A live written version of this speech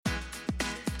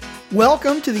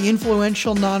Welcome to the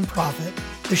Influential Nonprofit,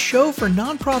 the show for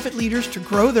nonprofit leaders to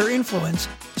grow their influence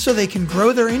so they can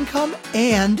grow their income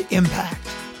and impact.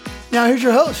 Now here's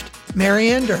your host,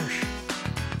 Marianne Dersch.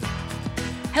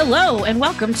 Hello, and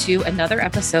welcome to another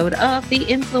episode of the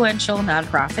Influential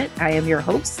Nonprofit. I am your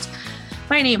host.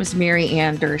 My name is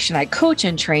Marianne Dersch, and I coach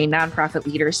and train nonprofit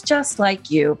leaders just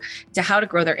like you to how to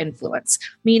grow their influence,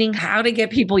 meaning how to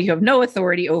get people you have no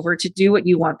authority over to do what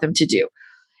you want them to do.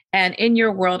 And in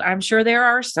your world, I'm sure there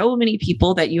are so many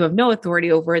people that you have no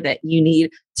authority over that you need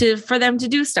for them to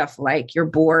do stuff like your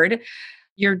board,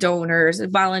 your donors,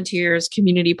 volunteers,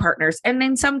 community partners, and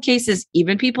in some cases,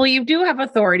 even people you do have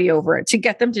authority over to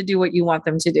get them to do what you want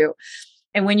them to do.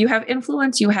 And when you have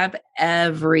influence, you have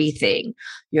everything.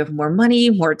 You have more money,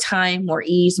 more time, more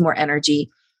ease, more energy.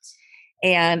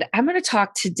 And I'm going to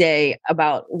talk today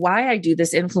about why I do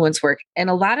this influence work. And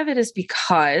a lot of it is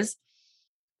because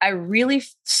I really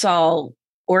saw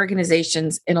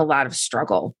organizations in a lot of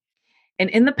struggle. And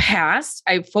in the past,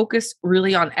 I focused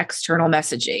really on external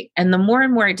messaging. And the more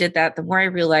and more I did that, the more I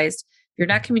realized if you're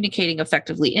not communicating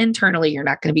effectively internally, you're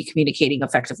not going to be communicating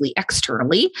effectively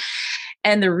externally.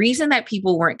 And the reason that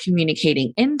people weren't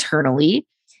communicating internally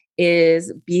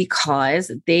is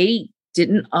because they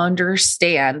didn't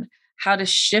understand how to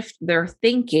shift their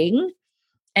thinking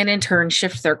and in turn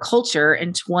shift their culture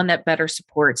into one that better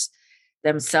supports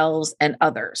themselves and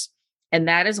others. And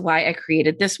that is why I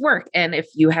created this work. And if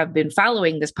you have been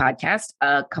following this podcast,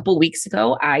 a couple weeks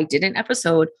ago, I did an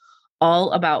episode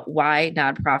all about why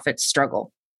nonprofits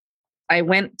struggle. I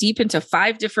went deep into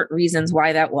 5 different reasons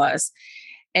why that was.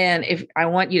 And if I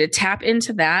want you to tap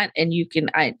into that, and you can,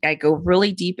 I go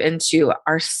really deep into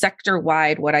our sector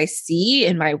wide, what I see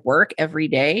in my work every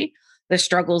day, the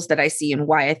struggles that I see and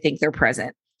why I think they're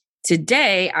present.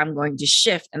 Today, I'm going to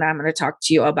shift and I'm going to talk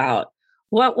to you about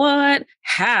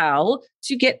how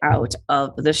to get out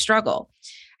of the struggle.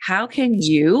 How can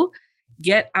you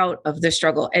get out of the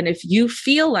struggle? And if you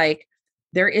feel like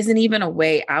there isn't even a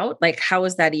way out, like how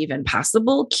is that even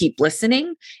possible? Keep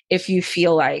listening. If you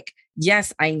feel like,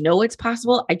 yes, I know it's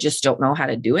possible, I just don't know how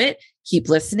to do it, keep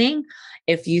listening.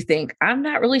 If you think I'm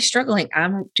not really struggling,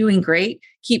 I'm doing great,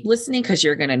 keep listening because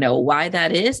you're going to know why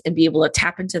that is and be able to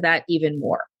tap into that even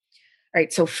more. All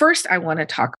right. So first, I want to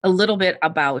talk a little bit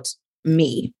about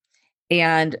me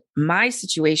and my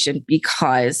situation,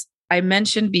 because I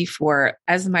mentioned before,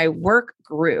 as my work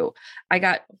grew, I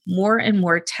got more and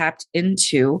more tapped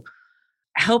into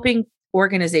helping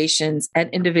organizations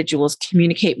and individuals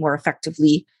communicate more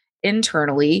effectively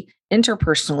internally,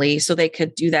 interpersonally, so they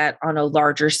could do that on a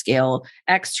larger scale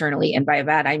externally. And by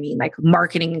that, I mean like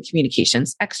marketing and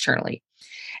communications externally.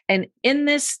 And in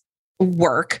this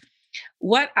work,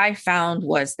 what I found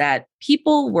was that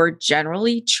people were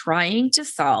generally trying to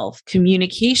solve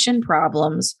communication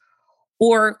problems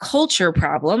or culture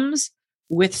problems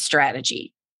with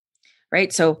strategy,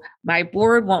 right? So my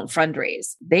board won't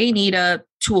fundraise. They need a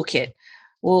toolkit.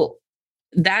 Well,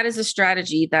 that is a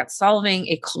strategy that's solving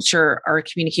a culture or a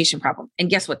communication problem. And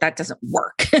guess what? That doesn't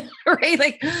work, right?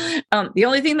 Like the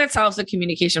only thing that solves the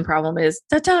communication problem is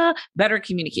better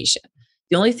communication.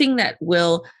 The only thing that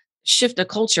will shift a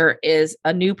culture is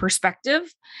a new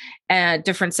perspective and a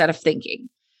different set of thinking.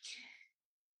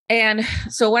 And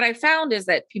so what I found is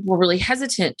that people were really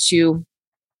hesitant to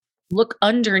look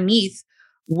underneath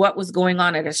what was going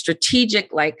on at a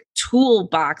strategic, like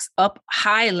toolbox up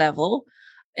high level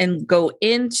and go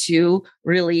into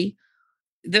really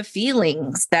the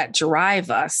feelings that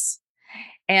drive us.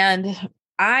 And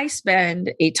I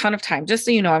spend a ton of time, just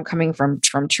so you know, I'm coming from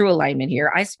True Alignment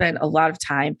here. I spend a lot of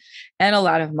time and a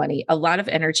lot of money, a lot of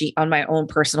energy on my own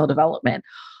personal development,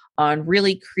 on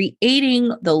really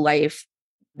creating the life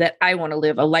that I want to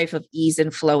live, a life of ease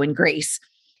and flow and grace.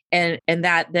 And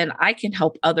that then I can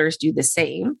help others do the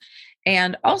same.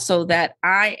 And also that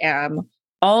I am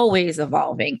always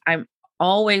evolving. I'm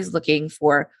always looking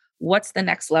for what's the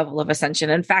next level of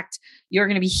ascension. In fact, you're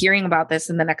going to be hearing about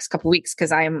this in the next couple of weeks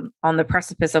because I am on the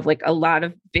precipice of like a lot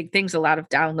of big things, a lot of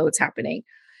downloads happening.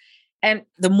 And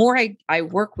the more I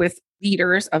work with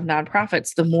leaders of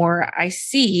nonprofits, the more I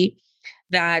see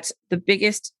that the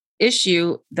biggest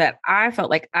issue that I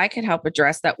felt like I could help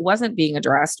address that wasn't being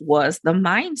addressed was the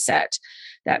mindset,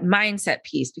 that mindset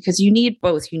piece, because you need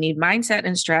both. You need mindset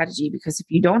and strategy, because if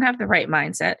you don't have the right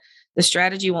mindset, the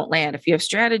strategy won't land. If you have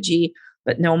strategy,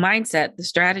 but no mindset, the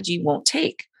strategy won't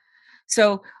take.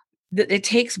 So it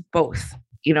takes both,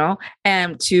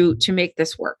 and to make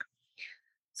this work.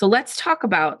 So let's talk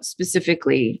about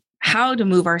specifically how to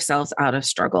move ourselves out of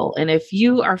struggle. And if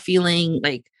you are feeling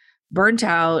like burnt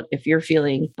out, if you're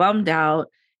feeling bummed out,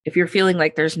 if you're feeling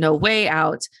like there's no way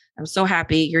out, I'm so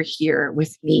happy you're here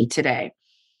with me today.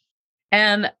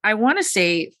 And I want to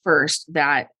say first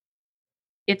that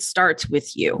it starts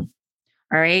with you.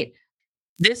 All right.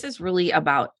 This is really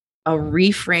about a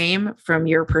reframe from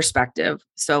your perspective.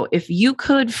 So if you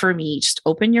could, for me, just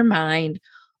open your mind,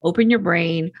 open your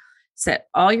brain, set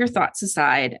all your thoughts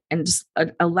aside, and just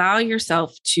allow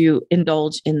yourself to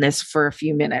indulge in this for a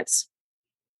few minutes.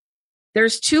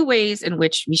 There's two ways in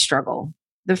which we struggle.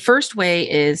 The first way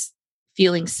is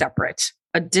feeling separate,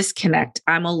 a disconnect.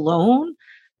 I'm alone.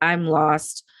 I'm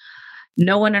lost.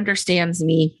 No one understands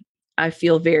me. I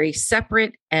feel very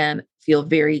separate and feel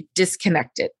very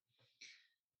disconnected.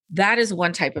 That is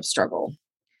one type of struggle.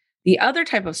 The other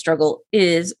type of struggle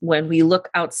is when we look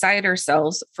outside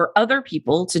ourselves for other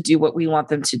people to do what we want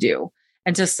them to do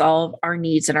and to solve our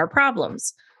needs and our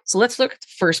problems. So let's look at the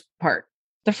first part.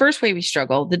 The first way we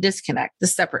struggle, the disconnect, the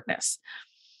separateness.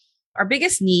 Our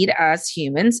biggest need as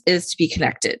humans is to be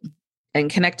connected and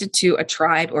connected to a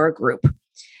tribe or a group.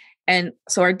 And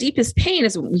so our deepest pain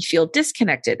is when we feel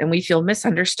disconnected and we feel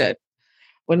misunderstood,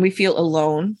 when we feel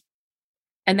alone.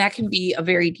 And that can be a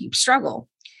very deep struggle.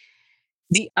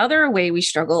 The other way we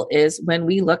struggle is when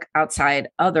we look outside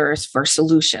others for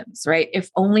solutions, right? If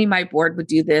only my board would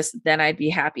do this, then I'd be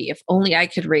happy. If only I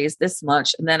could raise this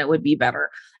much, then it would be better.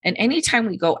 And anytime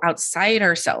we go outside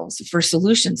ourselves for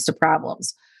solutions to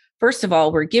problems, first of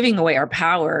all, we're giving away our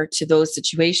power to those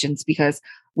situations because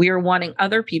we are wanting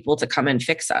other people to come and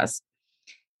fix us.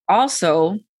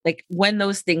 Also, like when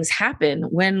those things happen,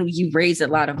 when you raise a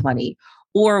lot of money,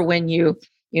 or when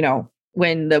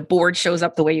when the board shows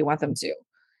up the way you want them to,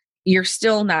 you're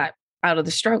still not out of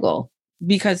the struggle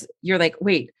because you're like,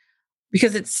 wait,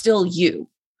 because it's still you.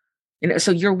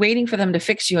 So you're waiting for them to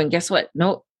fix you. And guess what?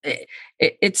 No,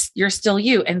 you're still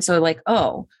you. And so like,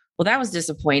 oh, well, that was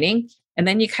disappointing. And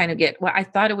then you kind of get, well, I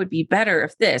thought it would be better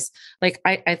if this, like,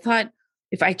 I thought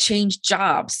if I changed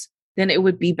jobs, then it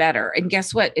would be better. And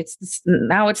guess what?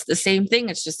 Now it's the same thing.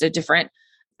 It's just a different,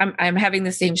 I'm having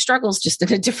the same struggles, just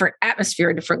in a different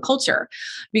atmosphere, a different culture,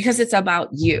 because it's about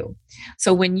you.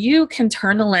 So when you can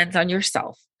turn the lens on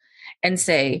yourself and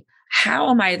say, how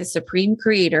am I the supreme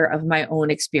creator of my own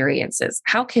experiences?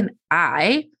 How can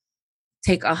I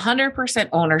take 100%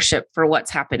 ownership for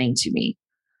what's happening to me?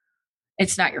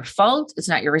 It's not your fault. It's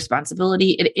not your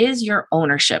responsibility. It is your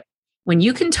ownership. When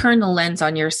you can turn the lens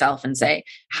on yourself and say,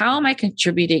 how am I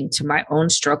contributing to my own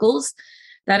struggles?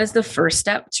 That is the first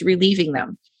step to relieving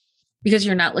them, because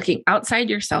you're not looking outside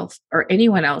yourself or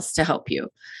anyone else to help you.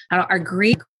 I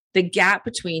agree the gap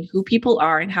between who people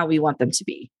are and how we want them to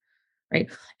be,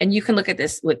 right? And you can look at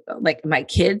this with like my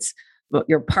kids,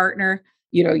 your partner,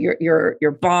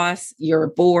 your boss, your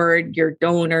board, your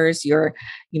donors, your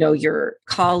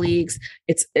colleagues.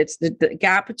 It's the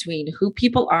gap between who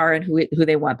people are and who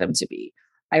they want them to be.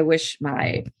 I wish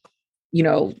my,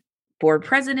 board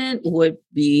president would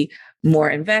be more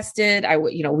invested.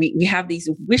 We have these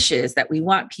wishes that we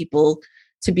want people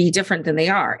to be different than they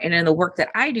are. And in the work that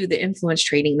I do, the influence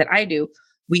training that I do,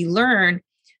 we learn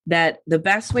that the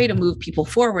best way to move people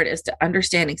forward is to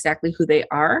understand exactly who they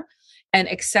are and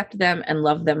accept them and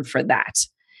love them for that.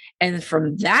 And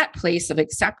from that place of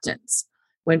acceptance,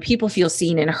 when people feel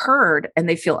seen and heard and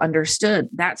they feel understood,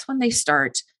 that's when they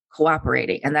start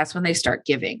cooperating and that's when they start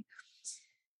giving.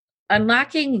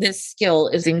 Unlocking this skill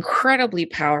is incredibly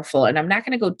powerful. And I'm not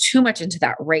going to go too much into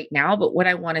that right now, but what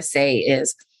I want to say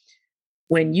is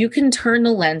when you can turn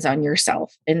the lens on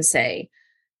yourself and say,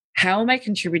 how am I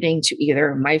contributing to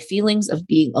either my feelings of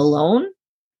being alone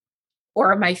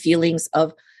or my feelings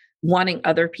of wanting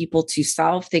other people to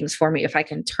solve things for me? If I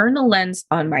can turn the lens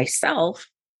on myself,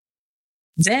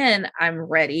 then I'm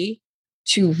ready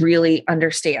to really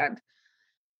understand.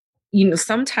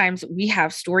 Sometimes we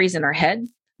have stories in our head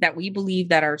that we believe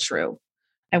that are true.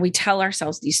 And we tell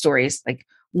ourselves these stories. Like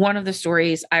one of the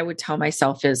stories I would tell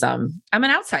myself is, I'm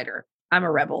an outsider. I'm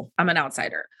a rebel. I'm an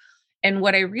outsider. And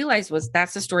what I realized was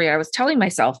that's the story I was telling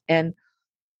myself. And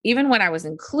even when I was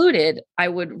included, I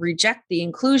would reject the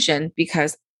inclusion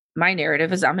because my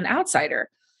narrative is I'm an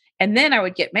outsider. And then I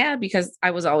would get mad because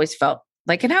I was always felt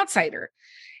like an outsider.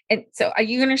 And so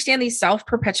you understand these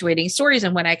self-perpetuating stories.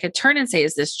 And when I could turn and say,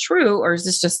 is this true? Or is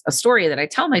this just a story that I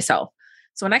tell myself?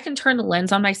 So when I can turn the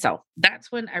lens on myself,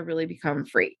 that's when I really become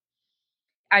free.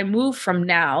 I move from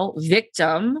now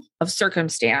victim of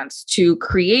circumstance to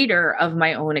creator of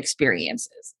my own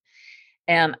experiences.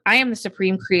 And I am the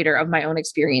supreme creator of my own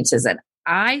experiences. And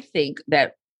I think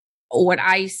that what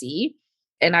I see,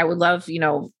 and I would love,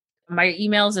 my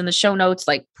emails in the show notes,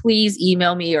 like please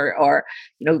email me or,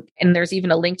 and there's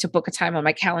even a link to book a time on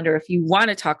my calendar if you want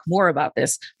to talk more about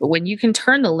this. But when you can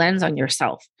turn the lens on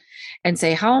yourself and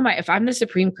say, if I'm the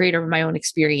supreme creator of my own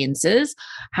experiences,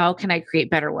 how can I create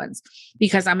better ones?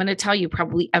 Because I'm going to tell you,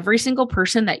 probably every single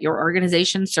person that your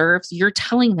organization serves, you're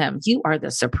telling them you are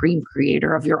the supreme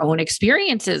creator of your own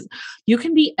experiences. You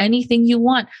can be anything you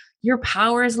want. Your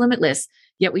power is limitless,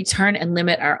 yet we turn and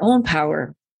limit our own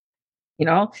power,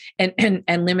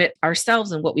 and limit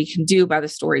ourselves and what we can do by the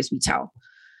stories we tell.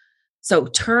 So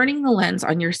turning the lens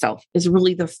on yourself is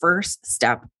really the first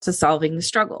step to solving the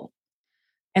struggle.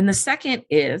 And the second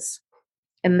is,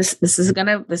 and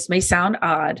this may sound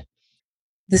odd.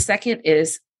 The second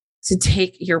is to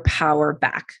take your power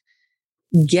back.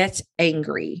 Get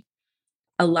angry.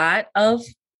 A lot of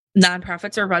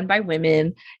nonprofits are run by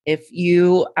women. If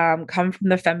you come from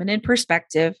the feminine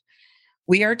perspective,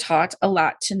 we are taught a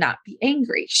lot to not be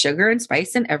angry, sugar and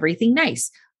spice and everything nice.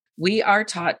 We are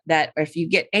taught that if you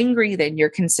get angry, then you're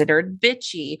considered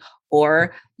bitchy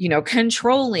or,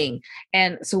 controlling.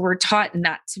 And so we're taught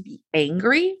not to be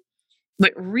angry,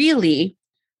 but really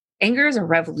anger is a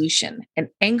revolution, and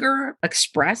anger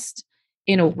expressed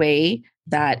in a way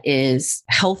that is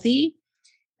healthy,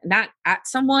 not at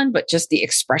someone, but just the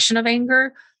expression of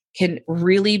anger can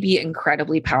really be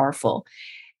incredibly powerful.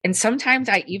 And sometimes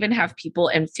I even have people,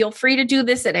 and feel free to do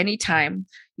this at any time.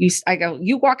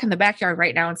 You walk in the backyard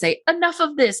right now and say, enough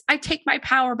of this. I take my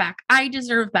power back. I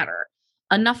deserve better.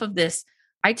 Enough of this.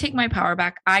 I take my power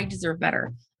back. I deserve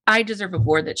better. I deserve a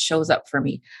board that shows up for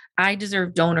me. I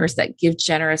deserve donors that give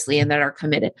generously and that are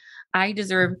committed. I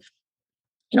deserve,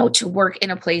 to work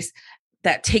in a place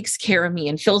that takes care of me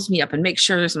and fills me up and makes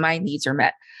sure my needs are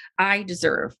met. I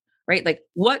deserve. Right? Like,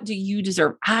 what do you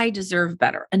deserve? I deserve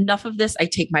better. Enough of this. I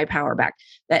take my power back.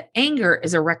 That anger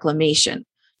is a reclamation.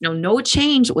 No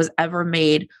change was ever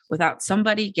made without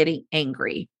somebody getting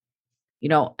angry.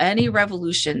 Any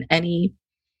revolution, any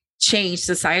change,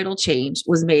 societal change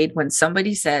was made when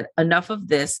somebody said, enough of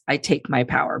this. I take my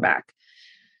power back.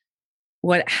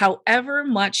 However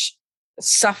much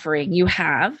suffering you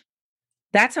have,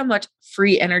 that's how much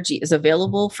free energy is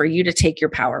available for you to take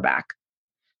your power back.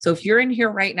 So if you're in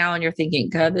here right now and you're thinking,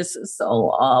 God, this is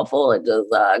so awful, it just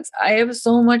sucks. I have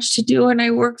so much to do and I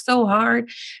work so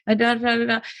hard and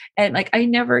and like I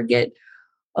never get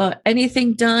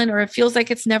anything done, or it feels like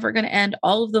it's never going to end.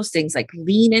 All of those things, like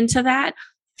lean into that,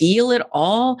 feel it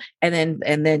all, and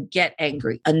then get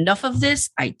angry. Enough of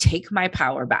this. I take my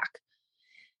power back.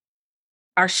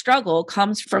 Our struggle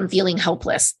comes from feeling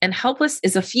helpless, and helpless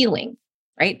is a feeling,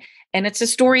 right? And it's a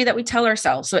story that we tell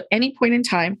ourselves. So at any point in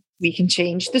time, we can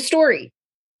change the story.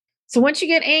 So once you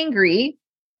get angry,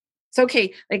 it's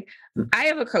okay. Like, I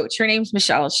have a coach. Her name's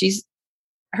Michelle.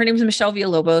 Her name's Michelle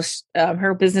Villalobos.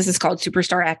 Her business is called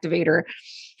Superstar Activator.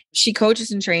 She coaches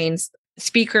and trains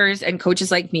speakers and coaches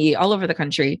like me all over the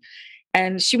country.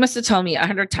 And she must have told me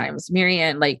 100 times,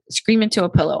 Marianne, like, scream into a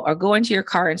pillow or go into your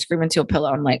car and scream into a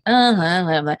pillow. I'm like,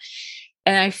 and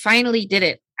I finally did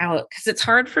it out because it's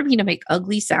hard for me to make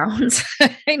ugly sounds.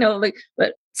 I know,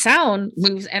 but sound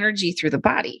moves energy through the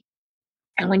body.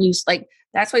 And when you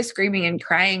that's why screaming and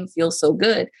crying feels so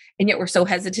good. And yet we're so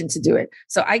hesitant to do it.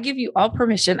 So I give you all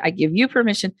permission. I give you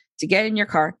permission to get in your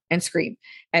car and scream.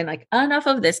 And enough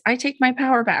of this. I take my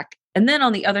power back. And then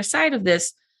on the other side of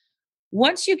this,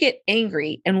 once you get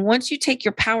angry and once you take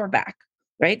your power back,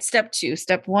 right? Step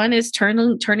 1 is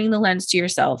turning the lens to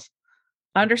yourself,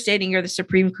 understanding you're the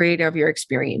supreme creator of your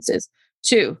experiences.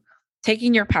 2,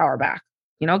 taking your power back,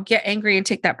 get angry and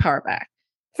take that power back.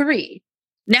 3,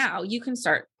 now you can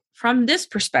start from this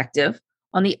perspective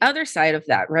on the other side of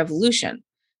that revolution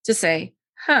to say,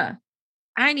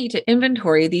 I need to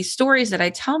inventory these stories that I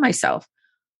tell myself.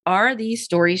 Are these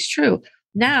stories true?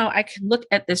 Now I can look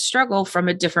at this struggle from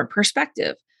a different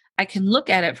perspective. I can look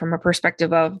at it from a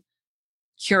perspective of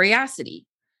curiosity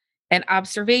and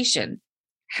observation.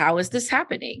 How is this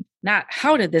happening? Not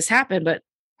how did this happen, but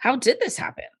how did this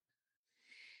happen?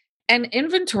 And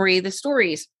inventory the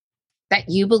stories that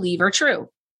you believe are true.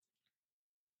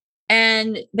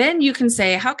 And then you can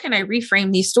say, how can I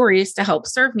reframe these stories to help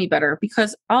serve me better?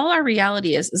 Because all our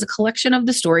reality is a collection of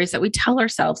the stories that we tell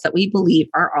ourselves that we believe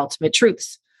are ultimate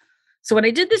truths. So when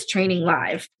I did this training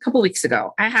live a couple weeks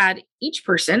ago, I had each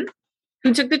person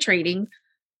who took the training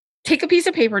take a piece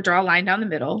of paper, draw a line down the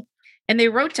middle, and they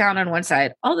wrote down on one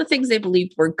side all the things they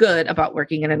believed were good about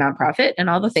working in a nonprofit and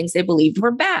all the things they believed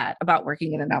were bad about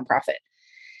working in a nonprofit.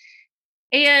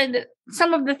 And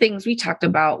some of the things we talked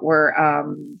about were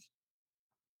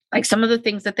some of the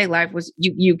things that they liked was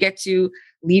you get to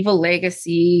leave a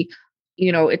legacy.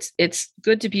 It's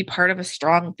good to be part of a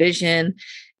strong vision.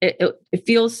 It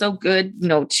feels so good,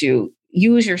 to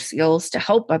use your skills to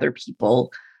help other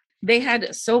people. They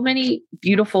had so many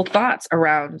beautiful thoughts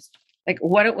around like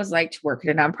what it was like to work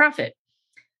at a nonprofit.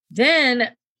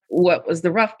 Then what was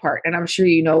the rough part? And I'm sure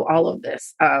you know all of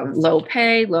this. Low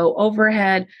pay, low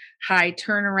overhead, high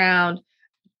turnaround.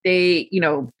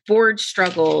 Board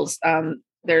struggles.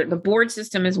 The board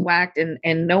system is whacked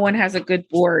and no one has a good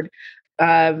board.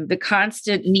 The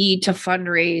constant need to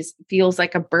fundraise feels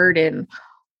like a burden.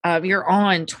 You're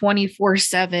on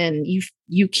 24/7.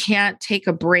 You can't take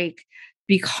a break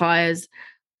because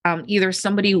either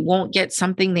somebody won't get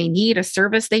something they need, a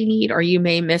service they need, or you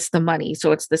may miss the money.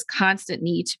 So it's this constant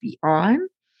need to be on,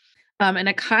 and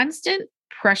a constant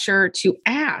pressure to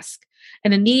ask,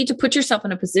 and a need to put yourself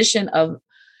in a position of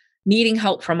needing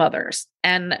help from others.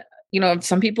 And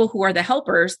some people who are the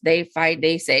helpers, they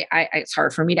say, it's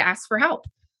hard for me to ask for help.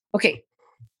 Okay.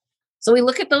 So we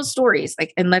look at those stories,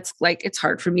 it's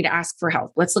hard for me to ask for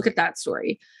help. Let's look at that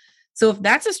story. So if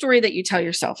that's a story that you tell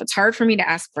yourself, it's hard for me to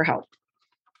ask for help.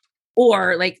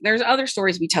 Or there's other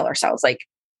stories we tell ourselves, like,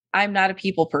 I'm not a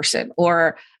people person,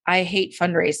 or I hate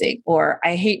fundraising, or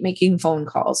I hate making phone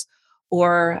calls,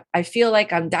 or I feel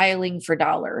like I'm dialing for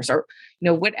dollars, or,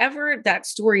 whatever that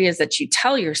story is that you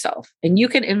tell yourself, and you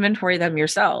can inventory them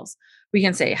yourselves. We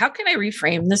can say, how can I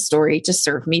reframe this story to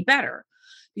serve me better?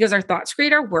 Because our thoughts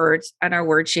create our words and our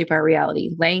words shape our reality.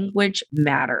 Language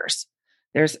matters.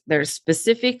 There's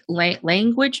specific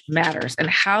language matters, and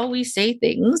how we say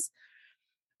things,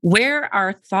 where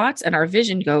our thoughts and our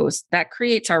vision goes, that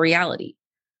creates our reality.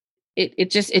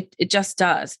 It just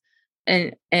does.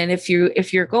 And if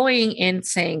you're going in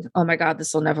saying, oh my God,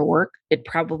 this will never work, it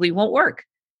probably won't work.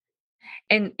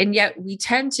 And yet we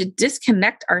tend to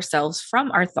disconnect ourselves from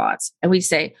our thoughts, and we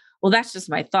say, well, that's just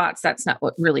my thoughts. That's not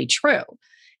what really true.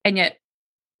 And yet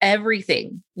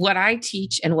everything, what I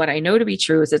teach and what I know to be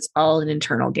true, is it's all an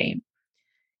internal game.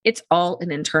 It's all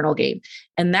an internal game.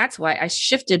 And that's why I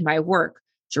shifted my work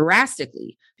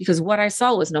drastically, because what I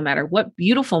saw was no matter what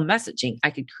beautiful messaging I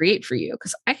could create for you,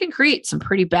 because I can create some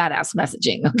pretty badass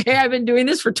messaging. Okay. I've been doing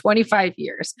this for 25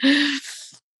 years.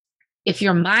 If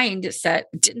your mindset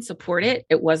didn't support it,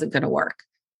 it wasn't going to work.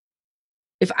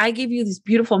 If I give you these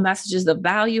beautiful messages, the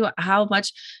value, how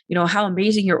much, how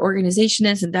amazing your organization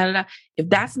is and if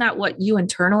that's not what you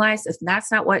internalize, if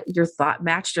that's not what your thought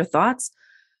matched your thoughts,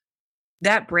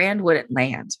 that brand wouldn't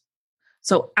land.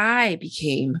 So I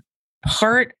became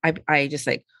I just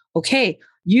okay,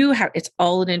 it's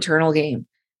all an internal game.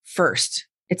 First,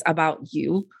 it's about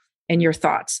you and your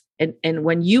thoughts. And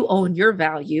when you own your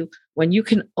value, when you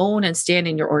can own and stand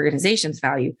in your organization's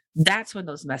value, that's when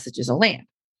those messages will land.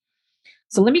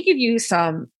 So let me give you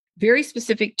some very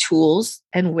specific tools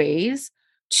and ways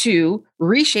to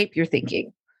reshape your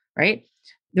thinking, right?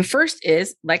 The first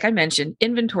is, like I mentioned,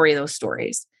 inventory those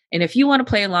stories. And if you want to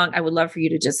play along, I would love for you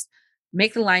to just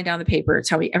make the line down the paper,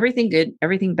 tell me everything good,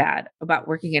 everything bad about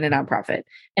working in a nonprofit.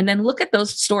 And then look at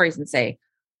those stories and say,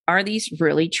 are these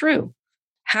really true?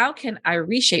 How can I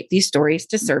reshape these stories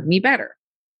to serve me better?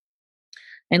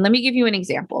 And let me give you an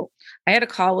example. I had a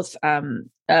call with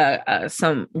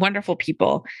some wonderful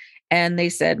people, and they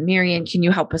said, Marian, can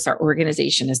you help us? Our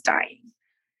organization is dying.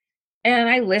 And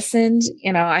I listened.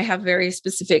 I have very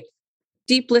specific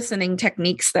deep listening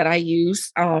techniques that I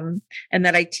use and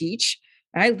that I teach.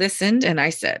 I listened and I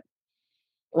said,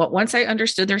 well, once I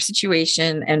understood their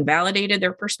situation and validated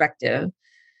their perspective,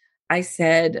 I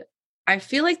said, I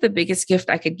feel like the biggest gift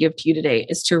I could give to you today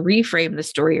is to reframe the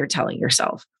story you're telling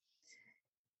yourself.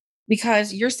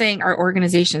 Because you're saying our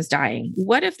organization's dying.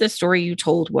 What if the story you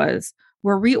told was,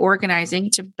 we're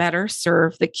reorganizing to better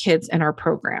serve the kids in our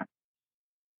program?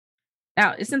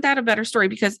 Now, isn't that a better story?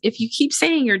 Because if you keep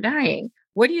saying you're dying,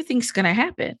 what do you think is going to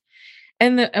happen?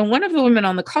 And one of the women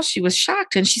on the call, she was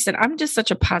shocked. And she said, I'm just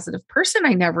such a positive person.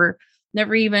 I never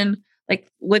even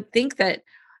would think that,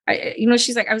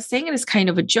 she's like, I was saying it as kind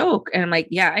of a joke. And I'm like,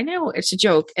 yeah, I know it's a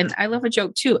joke. And I love a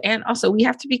joke too. And also we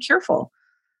have to be careful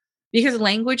because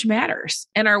language matters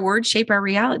and our words shape our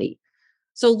reality.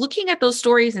 So looking at those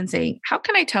stories and saying, how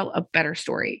can I tell a better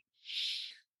story?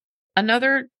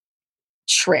 Another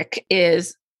trick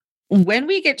is when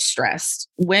we get stressed,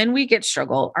 when we get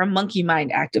struggle, our monkey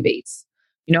mind activates.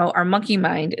 Our monkey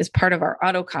mind is part of our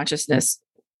auto consciousness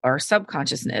or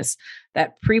subconsciousness,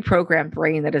 that pre-programmed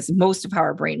brain that is most of how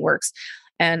our brain works.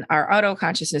 And our auto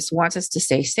consciousness wants us to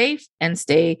stay safe and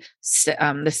stay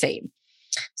the same.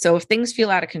 So if things feel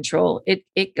out of control,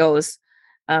 it goes,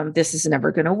 this is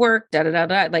never going to work,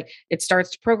 Like it starts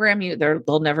to program you.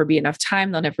 There'll never be enough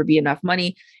time. There'll never be enough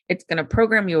money. It's going to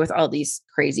program you with all these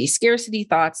crazy scarcity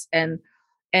thoughts. And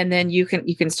then you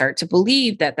can start to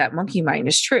believe that monkey mind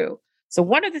is true. So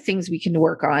one of the things we can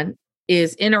work on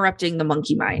is interrupting the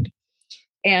monkey mind.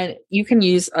 And you can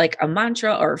use like a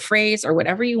mantra or a phrase or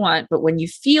whatever you want. But when you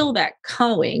feel that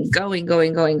going,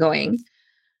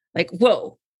 like,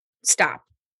 whoa, stop,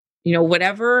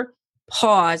 whatever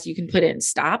pause you can put in,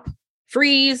 stop,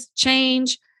 freeze,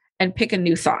 change, and pick a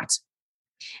new thought.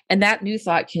 And that new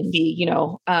thought can be,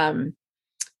 I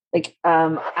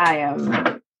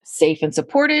am safe and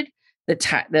supported.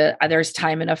 There's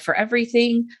time enough for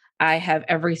everything. I have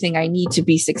everything I need to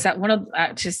be successful.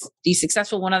 Be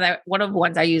successful. One of the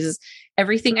ones I use is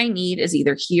everything I need is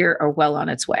either here or well on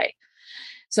its way.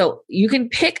 So you can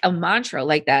pick a mantra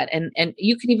like that, and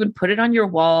you can even put it on your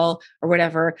wall or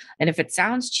whatever. And if it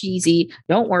sounds cheesy,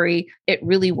 don't worry, it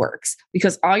really works,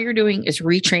 because all you're doing is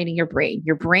retraining your brain.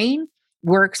 Your brain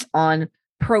works on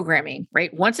programming,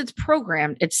 right? Once it's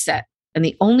programmed, it's set. And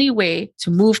the only way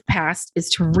to move past is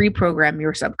to reprogram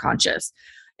your subconscious.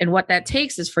 And what that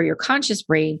takes is for your conscious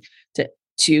brain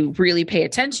to really pay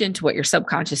attention to what your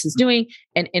subconscious is doing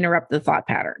and interrupt the thought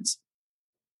patterns,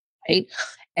 right?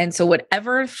 And so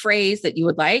whatever phrase that you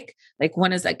would like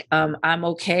one is like, I'm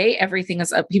okay. Everything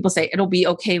is, people say it'll be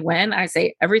okay when. I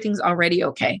say everything's already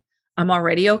okay. I'm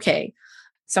already okay.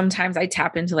 Sometimes I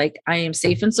tap into I am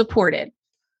safe and supported.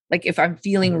 Like if I'm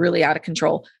feeling really out of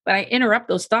control, but I interrupt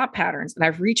those thought patterns and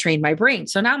I've retrained my brain.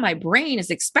 So now my brain is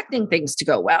expecting things to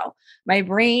go well. My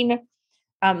brain,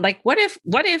 what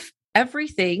if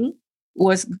everything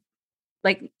was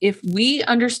if we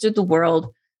understood the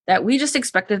world, that we just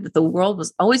expected that the world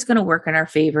was always going to work in our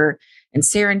favor, and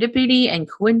serendipity and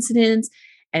coincidence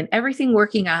and everything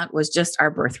working out was just our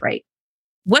birthright.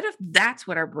 What if that's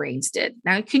what our brains did?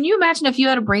 Now, can you imagine if you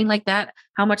had a brain like that,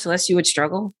 how much less you would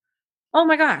struggle? Oh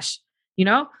my gosh,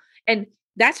 and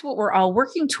that's what we're all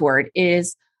working toward,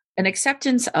 is an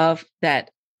acceptance of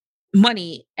that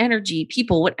money, energy,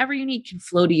 people, whatever you need can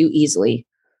flow to you easily.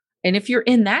 And if you're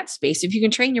in that space, if you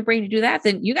can train your brain to do that,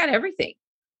 then you got everything.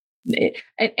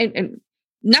 And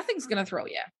nothing's going to throw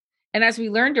you. And as we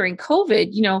learned during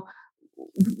COVID,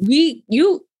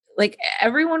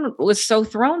 everyone was so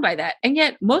thrown by that. And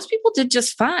yet most people did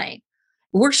just fine.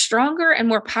 We're stronger and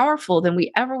more powerful than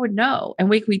we ever would know. And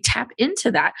we tap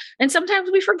into that. And sometimes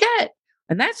we forget.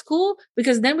 And that's cool,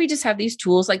 because then we just have these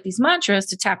tools like these mantras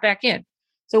to tap back in.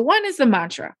 So one is the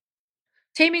mantra,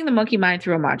 taming the monkey mind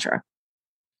through a mantra.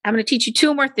 I'm going to teach you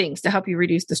three more things to help you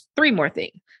reduce the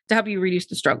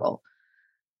struggle.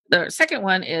 The second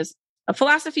one is a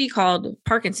philosophy called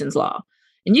Parkinson's Law.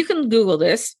 And you can Google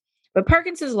this, but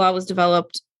Parkinson's Law was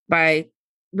developed by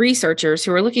researchers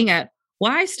who are looking at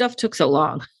why stuff took so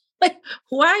long,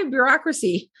 why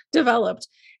bureaucracy developed.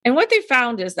 And what they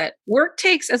found is that work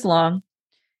takes as long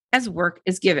as work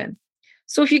is given.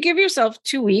 So if you give yourself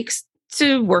 2 weeks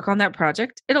to work on that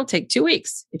project, it'll take 2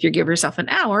 weeks. If you give yourself an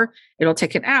hour, it'll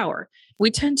take an hour.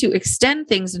 We tend to extend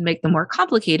things and make them more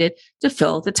complicated to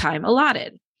fill the time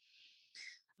allotted.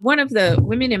 One of the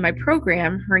women in my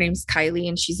program, her name's Kylie,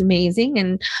 and she's amazing.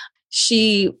 And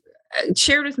she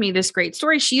shared with me this great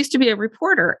story. She used to be a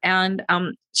reporter, and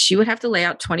she would have to lay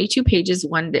out 22 pages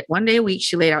one day a week.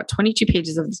 She laid out 22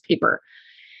 pages of this paper.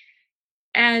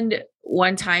 And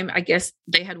one time, I guess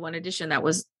they had one edition that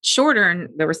was shorter, and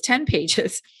there was 10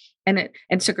 pages, and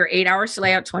it took her 8 hours to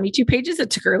lay out 22 pages. It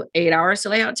took her 8 hours to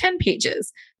lay out 10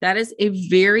 pages. That is a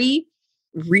very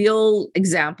real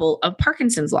example of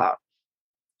Parkinson's Law.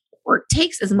 Work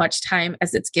takes as much time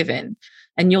as it's given,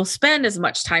 and you'll spend as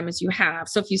much time as you have.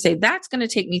 So if you say that's going to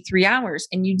take me 3 hours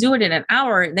and you do it in an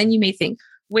hour, then you may think,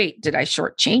 wait, did I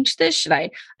shortchange this? Should I?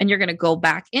 And you're going to go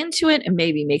back into it and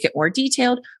maybe make it more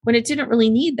detailed when it didn't really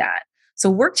need that. So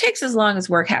work takes as long as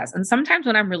work has. And sometimes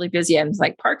when I'm really busy and it's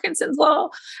like Parkinson's Law,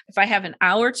 if I have an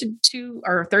hour to 2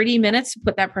 or 30 minutes to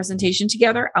put that presentation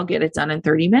together, I'll get it done in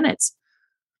 30 minutes.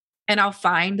 And I'll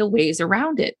find the ways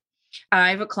around it. I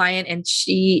have a client, and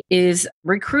she is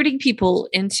recruiting people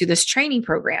into this training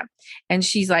program. And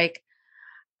she's like,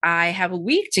 I have a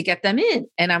week to get them in.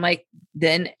 And I'm like,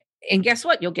 and guess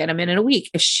what? You'll get them in a week.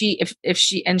 If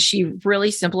she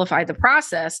really simplified the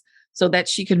process so that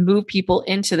she could move people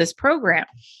into this program.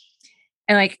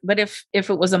 And but if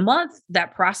it was a month,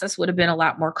 that process would have been a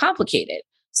lot more complicated.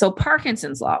 So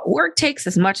Parkinson's Law, work takes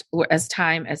as much as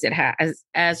time as it has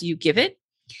as you give it.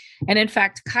 And in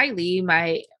fact, Kylie,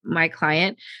 my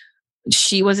client,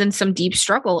 she was in some deep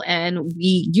struggle, and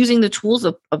using the tools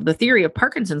of the theory of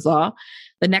Parkinson's Law,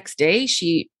 the next day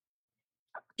she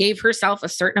gave herself a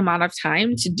certain amount of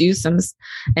time to do some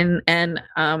and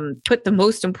put the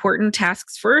most important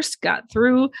tasks first, got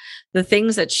through the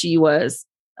things that she was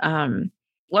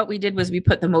what we did was we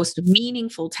put the most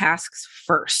meaningful tasks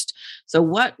first. So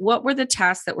what were the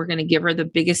tasks that were going to give her the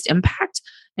biggest impact?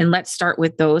 And let's start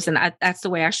with those. And that's the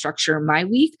way I structure my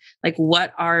week. Like,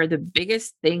 what are the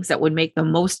biggest things that would make the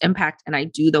most impact? And I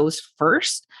do those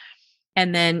first.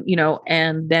 And then,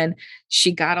 and then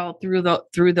she got all through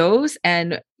those,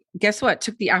 and guess what?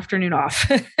 Took the afternoon off,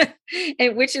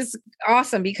 and which is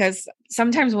awesome, because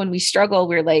sometimes when we struggle,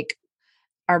 we're like,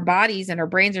 our bodies and our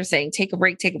brains are saying, take a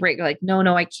break, take a break. You're like, no,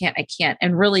 I can't.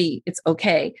 And really, it's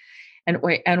okay. And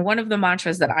one of the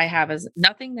mantras that I have is,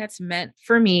 nothing that's meant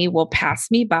for me will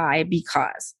pass me by,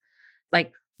 because,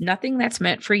 like, nothing that's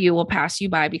meant for you will pass you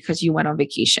by because you went on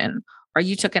vacation, or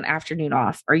you took an afternoon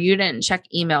off, or you didn't check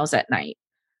emails at night.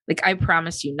 Like, I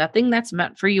promise you, nothing that's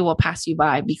meant for you will pass you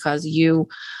by because you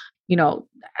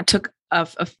took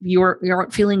you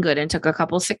weren't feeling good and took a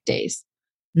couple sick days.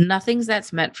 Nothing's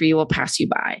that's meant for you will pass you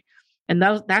by. And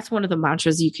that's one of the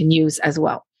mantras you can use as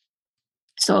well.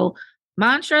 So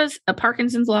mantras, a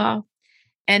Parkinson's law.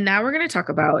 And now we're going to talk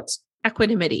about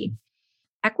equanimity.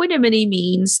 Equanimity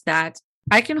means that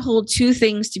I can hold two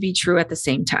things to be true at the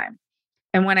same time.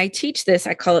 And when I teach this,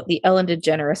 I call it the Ellen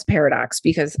DeGeneres paradox,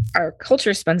 because our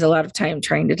culture spends a lot of time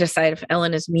trying to decide if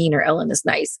Ellen is mean or Ellen is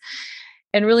nice.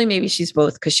 And really, maybe she's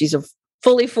both, because she's a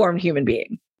fully formed human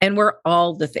being. And we're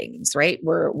all the things, right?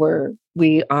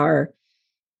 We are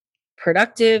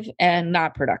productive and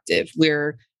not productive.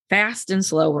 We're fast and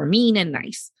slow. We're mean and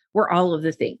nice. We're all of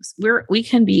the things. We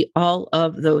can be all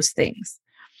of those things.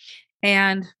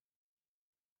 And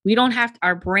we don't have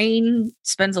our brain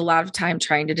spends a lot of time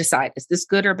trying to decide, is this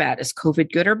good or bad? Is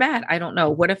COVID good or bad? I don't know.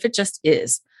 What if it just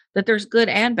is that there's good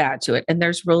and bad to it? And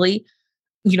there's really,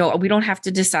 we don't have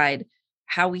to decide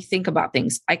how we think about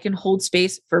things. I can hold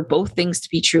space for both things to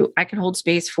be true. I can hold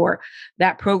space for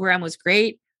that program was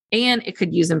great and it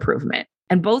could use improvement.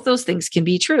 And both those things can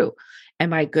be true.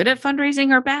 Am I good at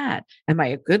fundraising or bad? Am I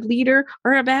a good leader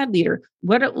or a bad leader?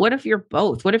 What if you're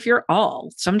both? What if you're all?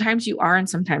 Sometimes you are and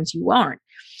sometimes you aren't.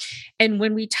 And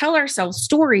when we tell ourselves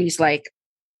stories like,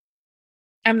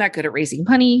 I'm not good at raising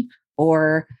money,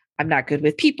 or I'm not good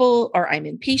with people, or I'm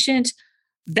impatient,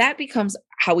 that becomes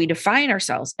how we define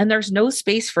ourselves. And there's no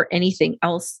space for anything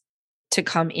else to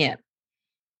come in.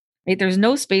 Right? There's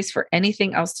no space for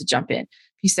anything else to jump in.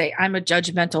 If you say, I'm a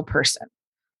judgmental person.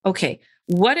 Okay,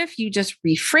 what if you just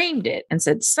reframed it and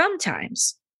said,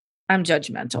 sometimes I'm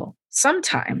judgmental,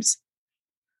 sometimes,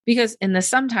 because in the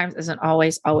sometimes isn't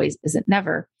always, always isn't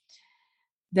never,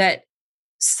 that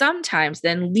sometimes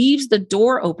then leaves the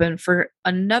door open for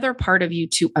another part of you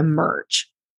to emerge.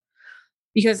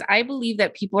 Because I believe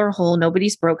that people are whole,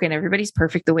 nobody's broken, everybody's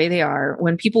perfect the way they are.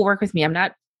 When people work with me, I'm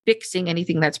not fixing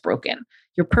anything that's broken.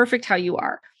 You're perfect how you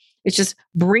are. It's just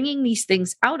bringing these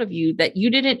things out of you that you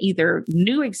didn't either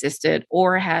knew existed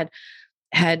or had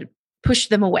pushed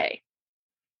them away.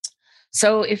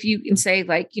 So if you can say,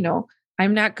 like,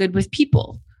 I'm not good with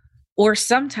people, or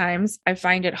sometimes I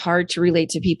find it hard to relate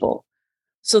to people.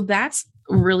 So that's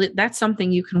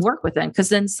something you can work with then, because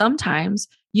then sometimes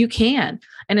you can.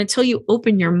 And until you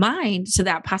open your mind to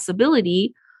that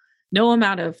possibility, no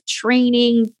amount of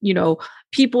training,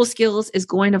 people skills is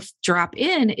going to drop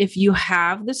in if you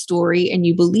have the story and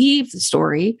you believe the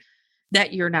story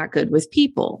that you're not good with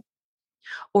people.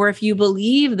 Or if you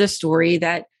believe the story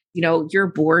that, your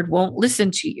board won't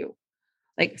listen to you.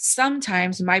 Like,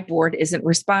 sometimes my board isn't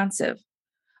responsive.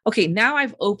 Okay, now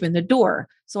I've opened the door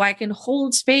so I can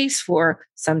hold space for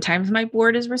sometimes my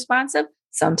board is responsive,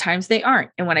 sometimes they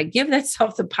aren't. And when I give that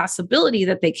self the possibility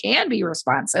that they can be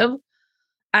responsive,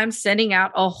 I'm sending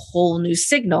out a whole new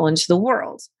signal into the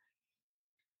world.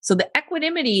 So the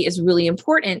equanimity is really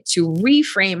important to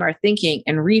reframe our thinking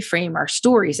and reframe our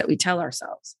stories that we tell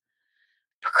ourselves.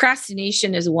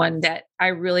 Procrastination is one that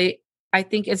I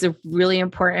think is a really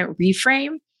important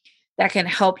reframe that can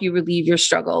help you relieve your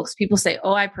struggles. People say,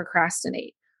 oh, I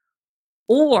procrastinate.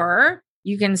 Or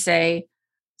you can say,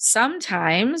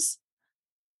 sometimes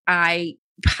I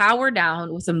power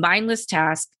down with a mindless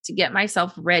task to get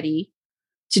myself ready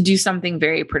to do something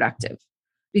very productive.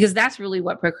 Because that's really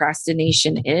what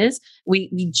procrastination is.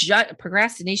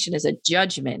 Procrastination is a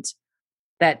judgment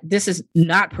that this is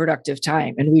not productive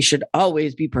time and we should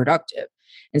always be productive.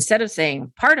 Instead of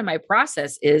saying, part of my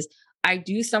process is I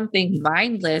do something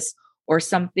mindless or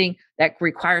something that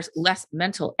requires less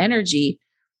mental energy,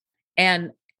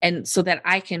 and so that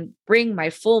I can bring my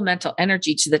full mental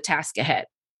energy to the task ahead.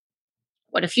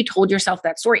 What if you told yourself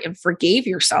that story and forgave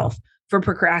yourself for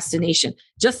procrastination,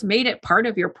 just made it part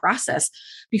of your process?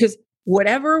 Because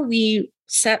whatever we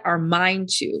set our mind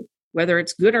to, whether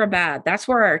it's good or bad, that's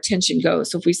where our attention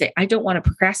goes. So if we say, I don't want to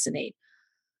procrastinate,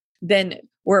 then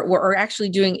what we're actually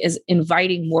doing is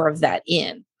inviting more of that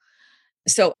in.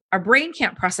 So our brain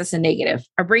can't process a negative.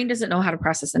 Our brain doesn't know how to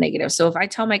process a negative. So if I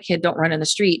tell my kid, don't run in the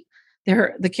street,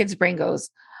 my kid's brain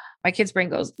goes,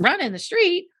 run in the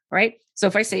street, right? So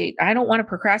if I say, I don't want to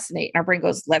procrastinate, our brain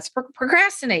goes, let's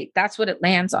procrastinate. That's what it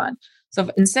lands on. So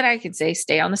instead I could say,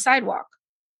 stay on the sidewalk.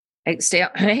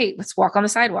 Hey, let's walk on the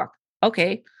sidewalk.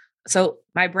 Okay. So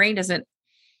my brain doesn't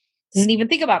even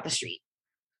think about the street.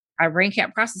 Our brain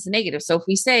can't process the negative. So if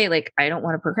we say like, I don't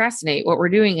want to procrastinate, what we're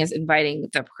doing is inviting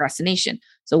the procrastination.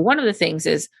 So one of the things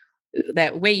is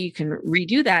that way you can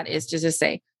redo that is to just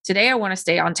say, today I want to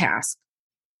stay on task,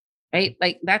 right?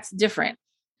 Like that's different.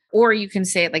 Or you can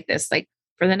say it like this, like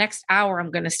for the next hour, I'm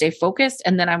going to stay focused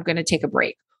and then I'm going to take a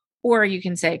break. Or you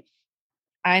can say,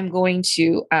 I'm going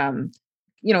to,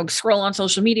 scroll on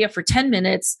social media for 10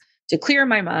 minutes to clear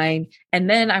my mind. And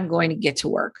then I'm going to get to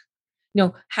work.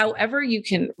 However you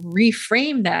can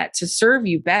reframe that to serve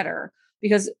you better,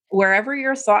 because wherever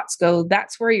your thoughts go,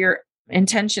 that's where your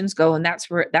intentions go. And that's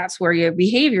where your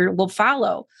behavior will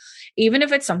follow, even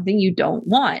if it's something you don't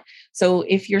want. So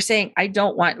if you're saying, I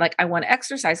want to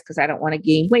exercise because I don't want to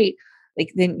gain weight,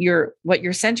 like then what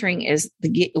you're centering is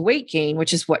the weight gain,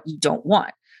 which is what you don't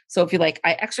want. So if you're like,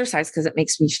 I exercise because it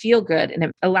makes me feel good and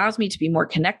it allows me to be more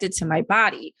connected to my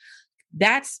body,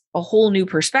 that's a whole new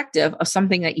perspective of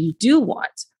something that you do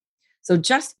want. So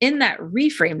just in that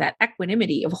reframe, that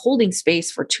equanimity of holding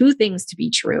space for two things to be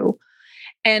true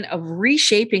and of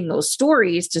reshaping those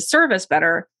stories to serve us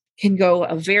better can go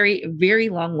a very, very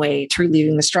long way to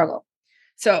relieving the struggle.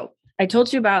 So I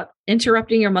told you about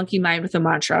interrupting your monkey mind with a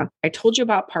mantra. I told you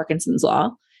about Parkinson's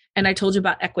law, and I told you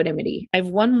about equanimity. I have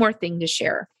one more thing to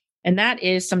share, and that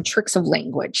is some tricks of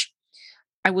language.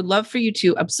 I would love for you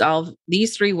to absolve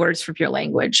these 3 words from your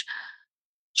language: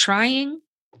 trying,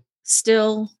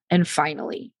 still, and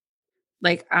finally.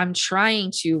 Like I'm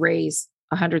trying to raise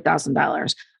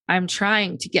 $100,000. I'm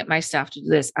trying to get my staff to do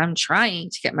this. I'm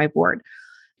trying to get my board.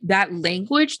 That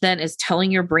language then is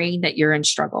telling your brain that you're in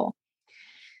struggle.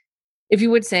 If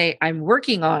you would say, I'm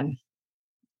working on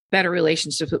better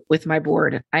relationships with my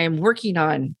board. I am working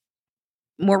on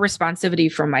more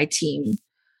responsivity from my team.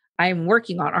 I am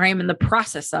working on, or I am in the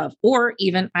process of, or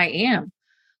even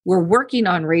we're working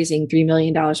on raising $3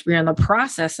 million. We're in the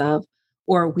process of,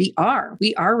 or we are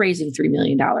raising $3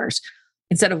 million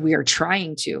instead of we are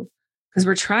trying to, because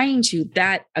we're trying to,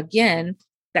 that again,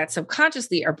 that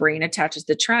subconsciously our brain attaches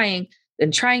to trying.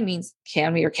 Then trying means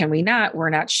can we or can we not? We're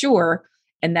not sure.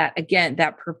 And that again,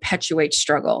 that perpetuates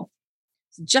struggle.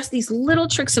 So just these little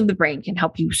tricks of the brain can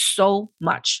help you so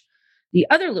much. The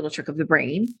other little trick of the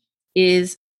brain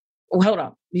is, hold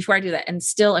on, before I do that,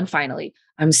 and finally,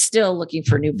 I'm still looking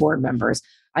for new board members.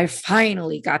 I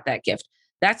finally got that gift.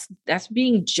 That's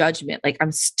being judgment. Like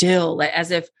I'm still like,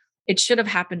 as if it should have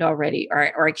happened already,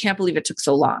 or I can't believe it took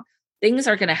so long. Things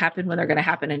are going to happen when they're going to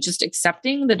happen, and just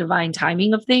accepting the divine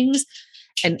timing of things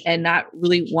and not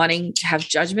really wanting to have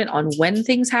judgment on when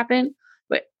things happen,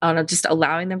 but on just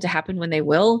allowing them to happen when they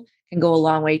will can go a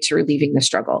long way to relieving the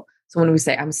struggle. So when we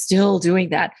say, I'm still doing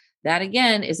that, that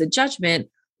again is a judgment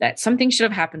that something should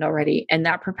have happened already. And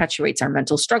that perpetuates our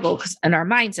mental struggle and our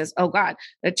mind says, oh God,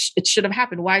 it should have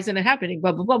happened. Why isn't it happening?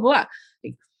 Blah, blah, blah, blah.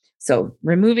 So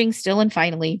removing still and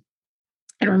finally,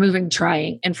 and removing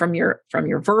trying, and from your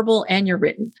verbal and your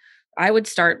written. I would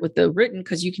start with the written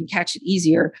because you can catch it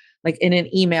easier. Like in an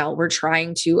email, we're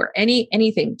trying to, or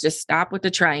anything, just stop with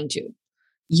the trying to.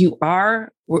 You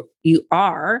are,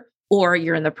 or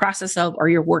you're in the process of, or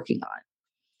you're working on.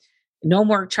 No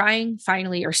more trying,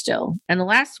 finally, or still. And the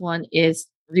last one is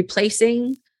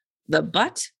replacing the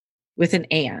but with an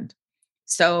and.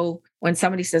 So when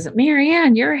somebody says,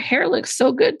 Marianne, your hair looks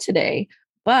so good today,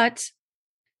 but,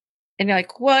 and you're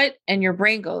like, what? And your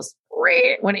brain goes,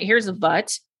 when it hears a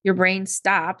but, your brain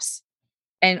stops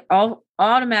and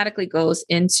automatically goes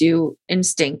into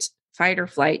instinct, fight or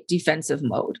flight, defensive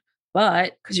mode.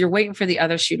 But because you're waiting for the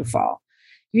other shoe to fall.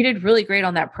 You did really great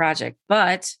on that project,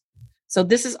 but so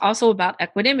this is also about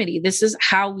equanimity. This is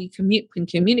how we can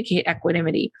communicate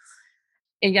equanimity.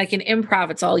 And like in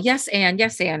improv, it's all yes and,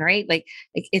 right? Like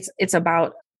it's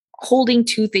about holding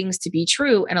two things to be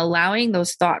true and allowing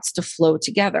those thoughts to flow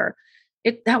together.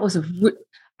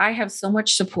 I have so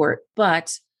much support,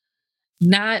 but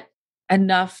not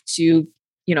enough to,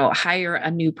 hire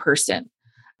a new person.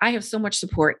 I have so much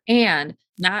support and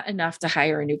not enough to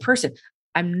hire a new person.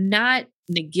 I'm not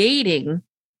negating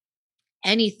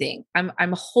anything.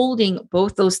 I'm holding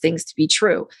both those things to be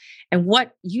true. And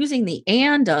what using the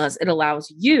and does, it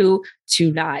allows you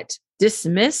to not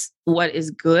dismiss what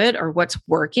is good or what's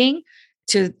working,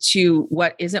 to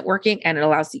what isn't working, and it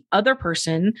allows the other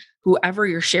person, whoever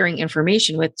you're sharing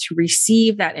information with, to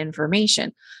receive that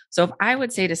information. So if I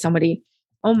would say to somebody,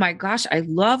 oh my gosh, I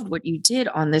loved what you did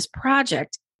on this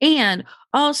project, and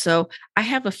also I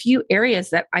have a few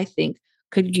areas that I think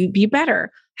could you be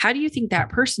better, how do you think that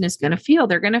person is going to feel?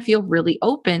 They're going to feel really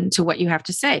open to what you have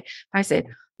to say. I said,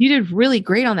 you did really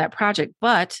great on that project,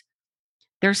 but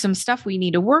there's some stuff we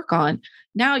need to work on.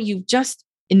 Now you've just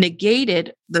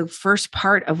negated the first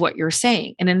part of what you're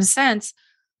saying. And in a sense,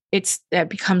 that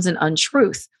becomes an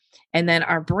untruth. And then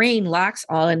our brain locks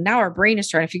all. And now our brain is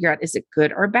trying to figure out, is it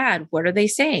good or bad? What are they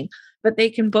saying? But they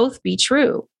can both be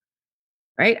true,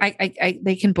 right?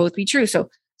 They can both be true.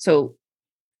 So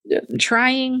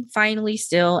trying, finally,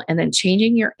 still, and then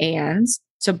changing your ands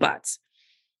to buts.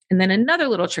 And then another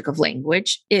little trick of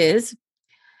language is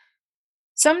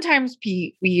sometimes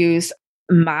we use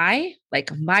my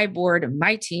board,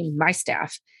 my team, my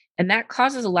staff, and that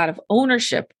causes a lot of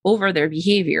ownership over their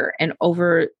behavior and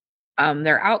over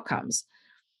their outcomes.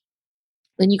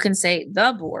 Then you can say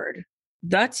the board,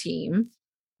 the team,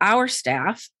 our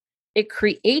staff. It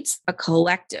creates a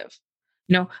collective.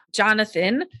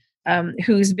 Jonathan,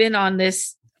 who's been on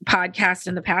this podcast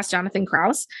in the past, Jonathan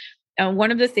Krause,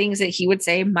 one of the things that he would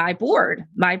say, my board,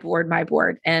 my board, my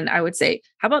board. And I would say,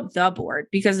 how about the board?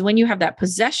 Because when you have that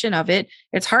possession of it,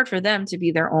 it's hard for them to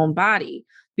be their own body,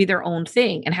 be their own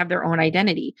thing, and have their own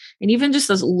identity. And even just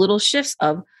those little shifts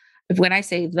of when I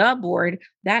say the board,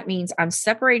 that means I'm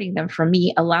separating them from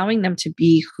me, allowing them to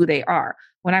be who they are.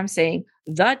 When I'm saying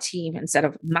the team instead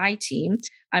of my team,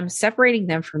 I'm separating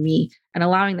them from me and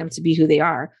allowing them to be who they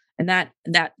are. And that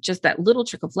little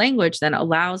trick of language then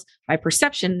allows my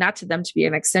perception not to them to be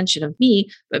an extension of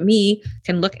me, but me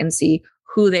can look and see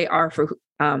who they are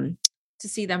to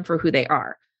see them for who they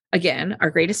are. Again,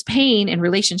 our greatest pain in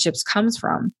relationships comes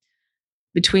from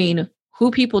between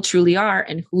who people truly are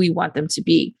and who we want them to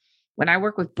be. When I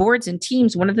work with boards and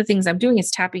teams, one of the things I'm doing is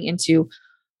tapping into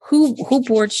who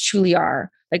boards truly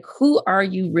are. Like, who are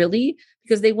you really?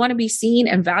 Because they want to be seen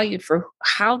and valued for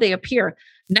how they appear,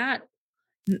 not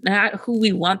who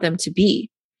we want them to be.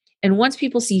 And once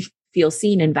people feel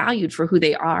seen and valued for who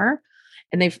they are,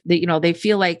 and they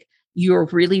feel like you're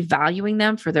really valuing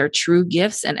them for their true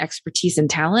gifts and expertise and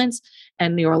talents,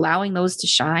 and you're allowing those to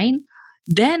shine,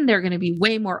 then they're going to be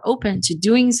way more open to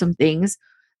doing some things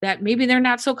that maybe they're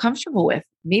not so comfortable with,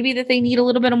 maybe that they need a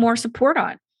little bit of more support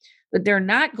on. But they're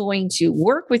not going to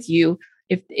work with you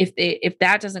if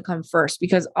that doesn't come first,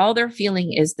 because all they're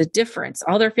feeling is the difference.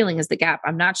 All they're feeling is the gap.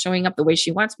 I'm not showing up the way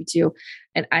she wants me to.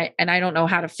 And I don't know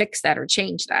how to fix that or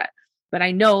change that. But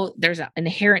I know there's an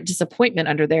inherent disappointment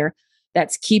under there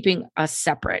that's keeping us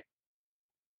separate.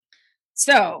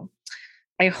 So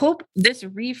I hope this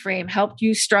reframe helped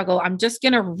you struggle. I'm just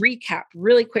going to recap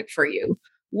really quick for you.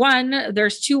 One,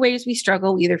 there's two ways we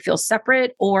struggle. We either feel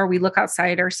separate or we look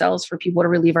outside ourselves for people to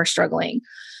relieve our struggling.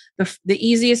 The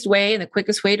easiest way and the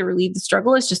quickest way to relieve the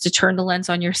struggle is just to turn the lens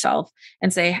on yourself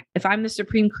and say, if I'm the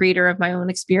supreme creator of my own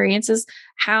experiences,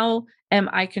 how am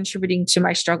I contributing to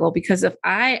my struggle? Because if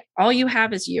all you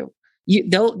have is you,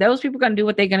 those people are going to do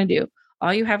what they're going to do.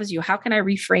 All you have is you. How can I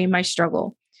reframe my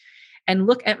struggle and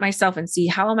look at myself and see,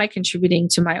 how am I contributing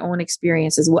to my own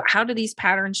experiences? How do these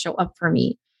patterns show up for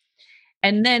me?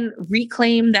 And then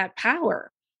reclaim that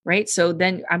power, right? So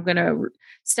then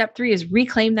step 3 is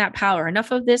reclaim that power.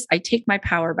 Enough of this, I take my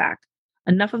power back.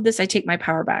 Enough of this, I take my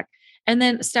power back. And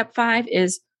then step 5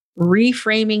 is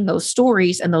reframing those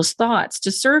stories and those thoughts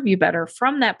to serve you better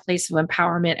from that place of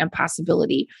empowerment and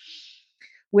possibility,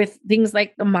 with things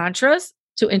like the mantras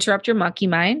to interrupt your monkey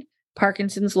mind,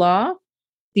 Parkinson's law,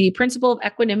 the principle of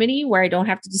equanimity, where I don't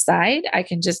have to decide.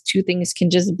 Two things can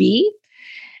just be.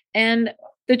 And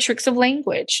the tricks of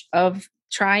language of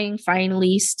trying,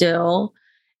 finally, still,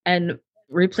 and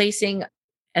replacing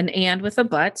an and with a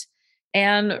but,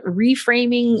 and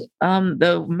reframing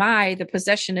the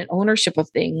possession and ownership of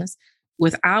things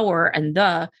with our and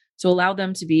the, to allow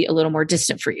them to be a little more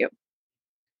distant for you.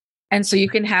 And so you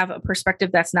can have a perspective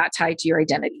that's not tied to your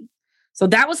identity. So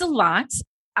that was a lot.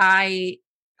 I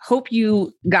hope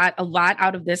you got a lot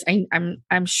out of this.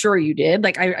 I'm sure you did.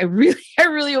 Like, I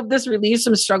really hope this relieves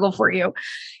some struggle for you.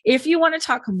 If you want to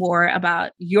talk more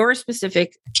about your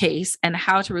specific case and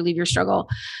how to relieve your struggle,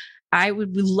 I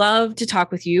would love to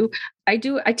talk with you. I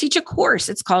teach a course.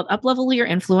 It's called Uplevel Your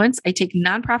Influence. I take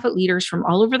nonprofit leaders from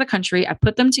all over the country. I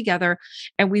put them together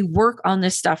and we work on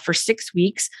this stuff for 6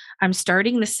 weeks. I'm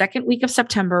starting the second week of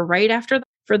September, right after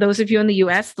for those of you in the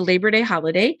US, the Labor Day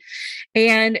holiday.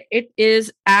 And it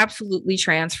is absolutely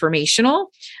transformational.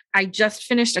 I just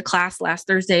finished a class last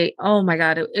Thursday. Oh my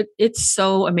God, it's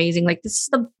so amazing. Like, this is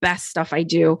the best stuff I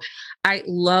do. I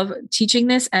love teaching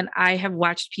this. And I have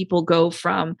watched people go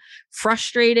from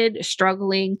frustrated,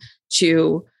 struggling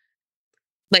to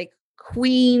like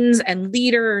queens and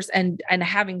leaders and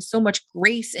having so much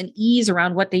grace and ease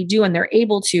around what they do. And they're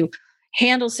able to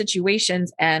handle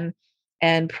situations and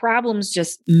problems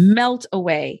just melt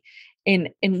away. And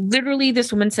literally,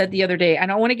 this woman said the other day,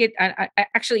 and I want to get, I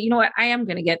actually, you know what? I am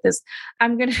going to get this.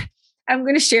 I'm going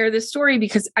to share this story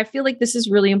because I feel like this is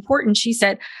really important. She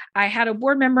said, I had a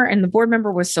board member and the board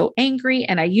member was so angry,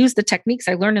 and I used the techniques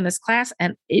I learned in this class,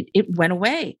 and it went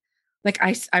away. Like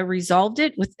I resolved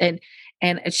it with, and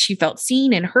she felt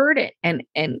seen and heard it. And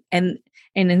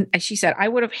she said, I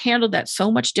would have handled that so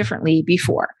much differently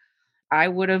before. I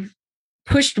would have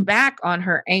pushed back on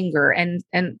her anger and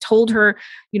told her,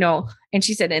 and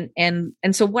she said,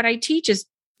 and so what I teach is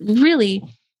really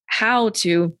how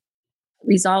to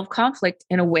resolve conflict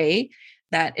in a way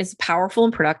that is powerful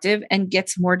and productive and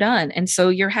gets more done. And so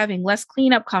you're having less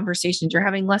cleanup conversations, you're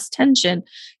having less tension,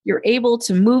 you're able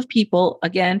to move people,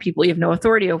 again, people you have no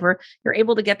authority over, you're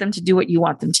able to get them to do what you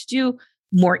want them to do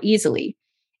more easily.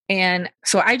 And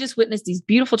so I just witnessed these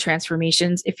beautiful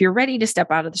transformations. If you're ready to step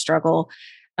out of the struggle,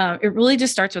 it really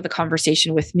just starts with a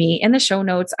conversation with me. In the show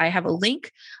notes, I have a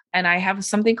link, and I have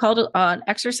something called an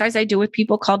exercise I do with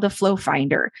people called the Flow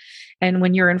Finder. And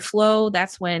when you're in flow,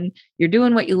 that's when you're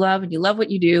doing what you love and you love what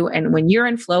you do. And when you're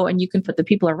in flow and you can put the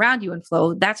people around you in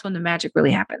flow, that's when the magic really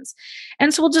happens.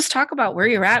 And so we'll just talk about where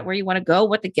you're at, where you want to go,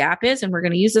 what the gap is. And we're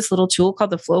going to use this little tool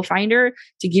called the Flow Finder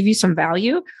to give you some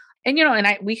value. And,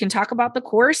 we can talk about the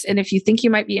course. And if you think you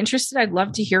might be interested, I'd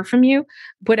love to hear from you.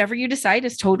 Whatever you decide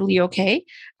is totally okay.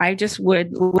 I just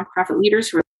would nonprofit leaders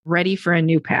who are ready for a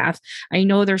new path. I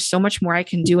know there's so much more I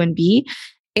can do and be.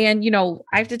 And,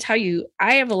 I have to tell you,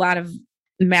 I have a lot of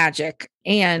magic,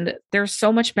 and there's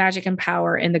so much magic and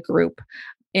power in the group,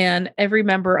 and every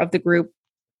member of the group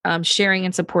sharing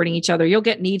and supporting each other. You'll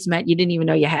get needs met you didn't even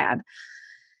know you had.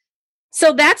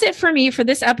 So that's it for me for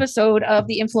this episode of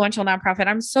The Influential Nonprofit.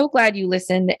 I'm so glad you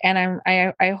listened, and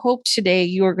I hope today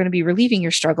you are going to be relieving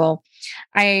your struggle.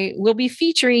 I will be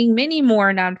featuring many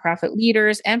more nonprofit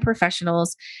leaders and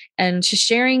professionals and just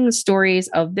sharing stories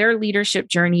of their leadership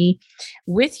journey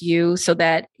with you so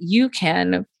that you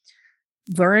can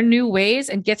learn new ways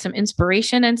and get some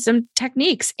inspiration and some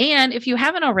techniques. And if you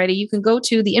haven't already, you can go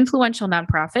to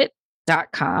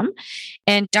theinfluentialnonprofit.com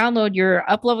and download your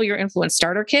Uplevel Your Influence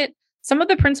Starter Kit. Some of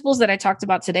the principles that I talked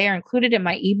about today are included in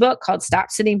my ebook called Stop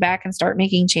Sitting Back and Start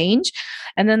Making Change.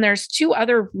 And then there's two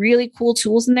other really cool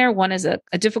tools in there. One is a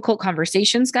difficult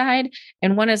conversations guide,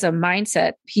 and one is a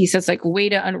mindset piece. It's like a way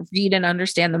to read and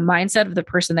understand the mindset of the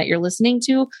person that you're listening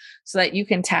to so that you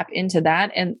can tap into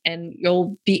that and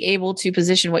you'll be able to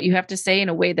position what you have to say in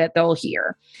a way that they'll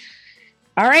hear.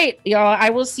 All right, y'all, I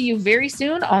will see you very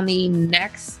soon on the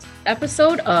next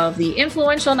episode of The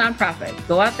Influential Nonprofit.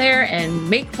 Go out there and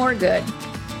make more good.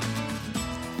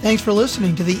 Thanks for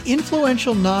listening to The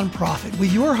Influential Nonprofit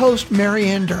with your host,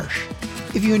 Marianne Dersch.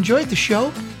 If you enjoyed the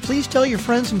show, please tell your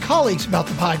friends and colleagues about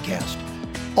the podcast.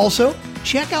 Also,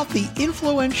 check out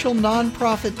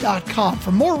theinfluentialnonprofit.com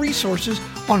for more resources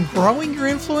on growing your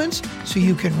influence so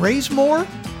you can raise more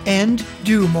and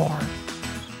do more.